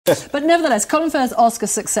But nevertheless, Colin Firth's Oscar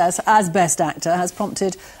success as Best Actor has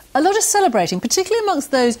prompted a lot of celebrating, particularly amongst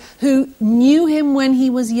those who knew him when he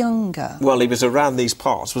was younger. Well, he was around these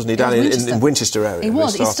parts, wasn't he, down in Winchester area? He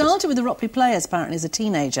was. He started with the Ropley Players, apparently, as a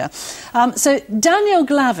teenager. So Danielle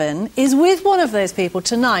Glavin is with one of those people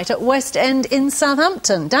tonight at West End in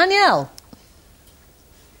Southampton. Danielle.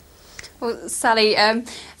 Well, Sally,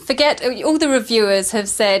 forget, all the reviewers have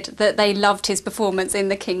said that they loved his performance in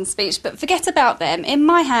the King's Speech, but forget about them. In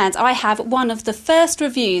my hands, I have one of the first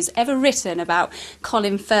reviews ever written about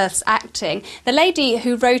Colin Firth's acting. The lady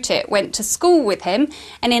who wrote it went to school with him,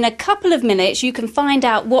 and in a couple of minutes you can find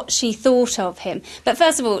out what she thought of him. But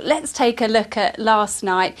first of all, let's take a look at last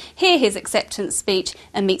night, hear his acceptance speech,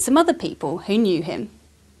 and meet some other people who knew him.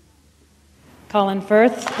 Colin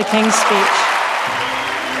Firth, The King's Speech.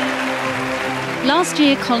 Last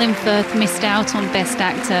year, Colin Firth missed out on Best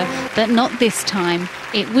Actor, but not this time.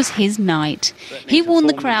 It was his night. He warned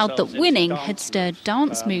the crowd that winning had stirred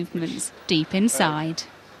dance movements deep inside.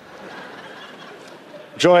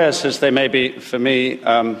 Joyous as they may be for me,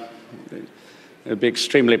 it would be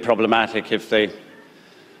extremely problematic if they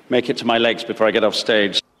make it to my legs before I get off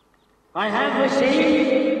stage. I have received...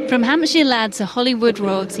 From Hampshire lad to Hollywood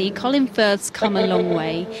royalty, Colin Firth's come a long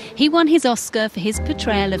way. He won his Oscar for his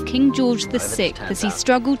portrayal of King George VI as he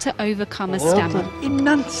struggled to overcome a stammer.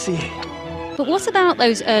 Enunciate. But what about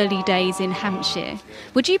those early days in Hampshire?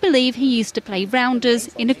 Would you believe he used to play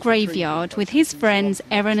rounders in a graveyard with his friends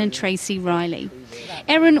Erin and Tracy Riley?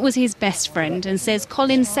 Erin was his best friend and says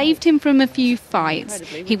Colin saved him from a few fights.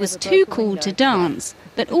 He was too cool to dance,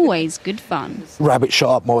 but always good fun. Rabbit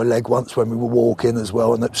shot up my leg once when we were walking as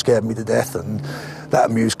well, and that scared me to death, and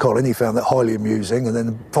that amused Colin. He found that highly amusing, and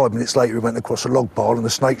then 5 minutes later he went across a log pile and the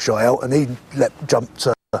snake shot out, and he jumped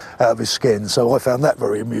out of his skin, so I found that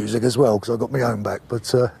very amusing as well, because I got my own back. But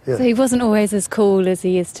yeah. So he wasn't always as cool as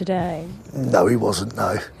he is today? No, he wasn't,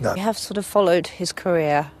 no. We have sort of followed his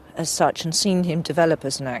career as such and seen him develop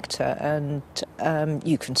as an actor, and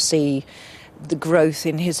you can see the growth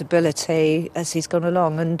in his ability as he's gone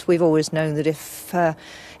along, and we've always known that if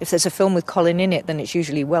there's a film with Colin in it, then it's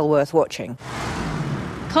usually well worth watching.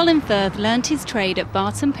 Colin Firth learnt his trade at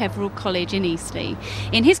Barton Peveril College in Eastleigh.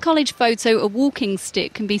 In his college photo, a walking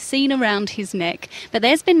stick can be seen around his neck, but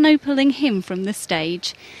there's been no pulling him from the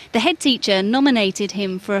stage. The head teacher nominated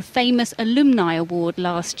him for a famous alumni award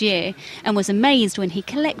last year and was amazed when he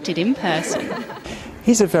collected in person.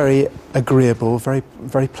 He's a very agreeable,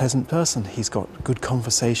 very pleasant person. He's got good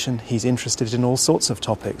conversation. He's interested in all sorts of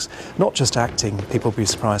topics, not just acting. People will be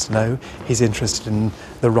surprised to know. He's interested in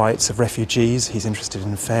the rights of refugees. He's interested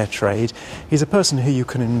in fair trade. He's a person who you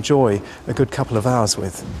can enjoy a good couple of hours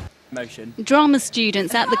with. Drama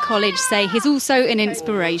students at the college say he's also an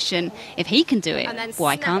inspiration. If he can do it,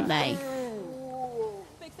 why can't they?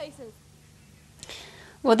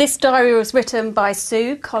 Well, this diary was written by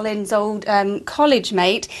Sue, Colin's old college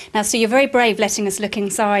mate. Now, Sue, you're very brave letting us look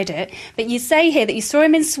inside it, but you say here that you saw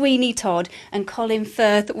him in Sweeney Todd and Colin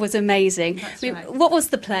Firth was amazing. That's right. What was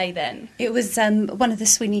the play then? It was one of the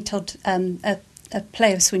Sweeney Todd, a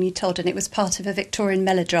play of Sweeney Todd, and it was part of a Victorian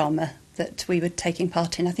melodrama that we were taking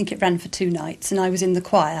part in. I think it ran for 2 nights, and I was in the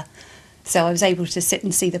choir, so I was able to sit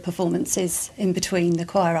and see the performances in between the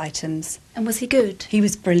choir items. And was he good? He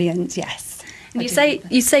was brilliant, yes. And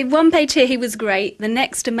you say one page here he was great, the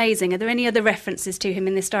next amazing. Are there any other references to him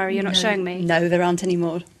in this diary you're not showing me? No, there aren't any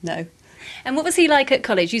more, no. And what was he like at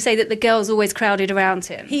college? You say that the girls always crowded around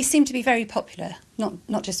him. He seemed to be very popular,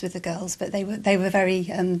 not just with the girls, but they were very,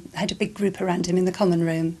 had a big group around him in the common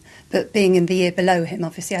room. But being in the year below him,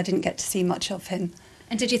 obviously, I didn't get to see much of him.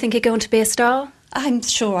 And did you think he'd go on to be a star? I'm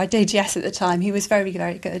sure I did, yes, at the time. He was very,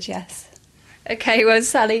 very good, yes. OK, well,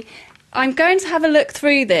 Sally, I'm going to have a look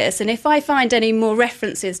through this, and if I find any more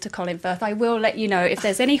references to Colin Firth, I will let you know. If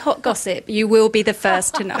there's any hot gossip, you will be the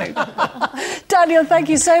first to know. Daniel, thank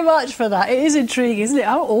you so much for that. It is intriguing, isn't it?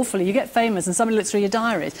 How awfully you get famous and somebody looks through your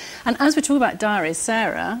diaries. And as we talk about diaries,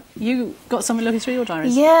 Sarah, you got someone looking through your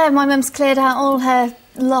diaries? Yeah, my mum's cleared out all her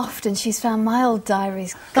loft and she's found my old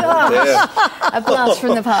diaries. Gosh, a blast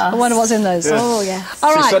from the past. I wonder what's in those. Yeah. Oh, yeah.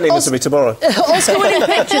 All right, she's sending them to me tomorrow. Oscar-winning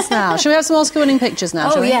pictures now. Shall we have some Oscar-winning pictures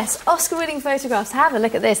now, shall we? Yes, Oscar-winning photographs. Have a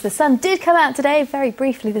look at this. The sun did come out today, very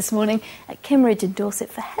briefly this morning, at Kimmeridge in Dorset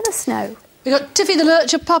for heather snow. We've got Tiffy the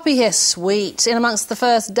Lurcher puppy here, sweet, in amongst the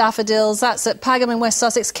first daffodils. That's at Pagham in West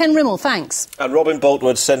Sussex. Ken Rimmel, thanks. And Robin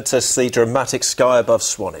Boltwood sent us the dramatic sky above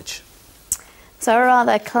Swanage. So a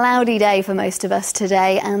rather cloudy day for most of us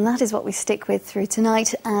today, and that is what we stick with through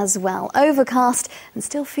tonight as well. Overcast and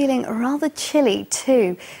still feeling rather chilly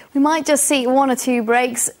too. We might just see 1 or 2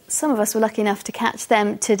 breaks, some of us were lucky enough to catch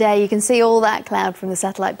them today. You can see all that cloud from the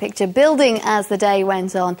satellite picture building as the day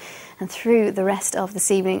went on and through the rest of this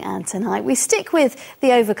evening and tonight. We stick with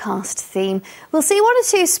the overcast theme. We'll see one or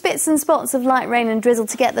two spits and spots of light rain and drizzle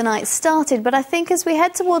to get the night started, but I think as we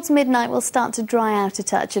head towards midnight we'll start to dry out a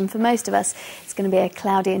touch, and for most of us it's going to be a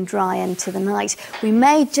cloudy and dry end to the night. We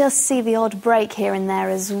may just see the odd break here and there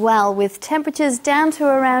as well, with temperatures down to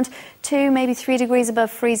around 2, maybe 3 degrees above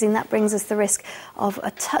freezing. That brings us the risk of a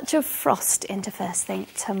touch of frost into first thing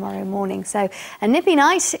tomorrow morning. So a nippy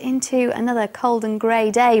night into another cold and grey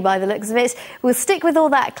day by the looks of it. We'll stick with all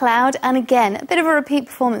that cloud, and again, a bit of a repeat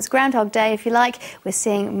performance, Groundhog Day if you like. We're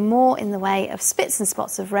seeing more in the way of spits and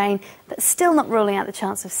spots of rain, but still not ruling out the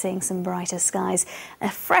chance of seeing some brighter skies. A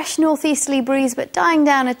fresh northeasterly breeze, but dying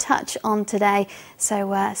down a touch on today,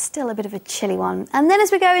 so still a bit of a chilly one. And then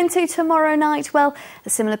as we go into tomorrow night, well, a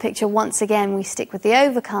similar picture once again. We stick with the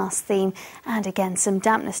overcast theme, and again some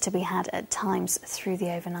dampness to be had at times through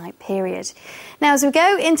the overnight period. Now as we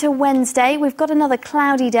go into Wednesday, we've got another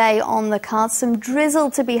cloudy day on the cards, some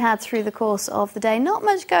drizzle to be had through the course of the day. Not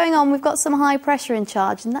much going on. We've got some high pressure in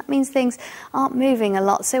charge, and that means things aren't moving a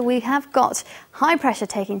lot. So we have got high pressure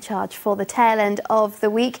taking charge for the tail end of the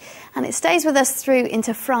week, and it stays with us through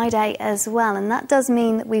into Friday as well, and that does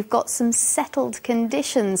mean that we've got some settled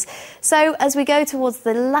conditions. So as we go towards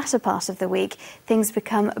the latter part of the week, things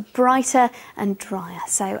become brighter and drier.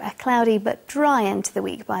 So a cloudy but dry end to the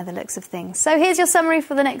week by the looks of things. So here's your summary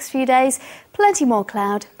for the next few days. Plenty more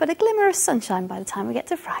cloud, but a glimmer of sunshine by the time we get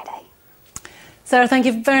to Friday. Sarah, thank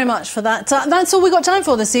you very much for that. That's all we've got time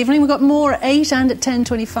for this evening. We've got more at 8 and at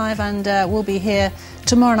 10:25, and we'll be here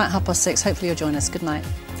tomorrow night, 6:30. Hopefully you'll join us. Good night.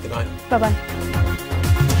 Good night. Bye-bye.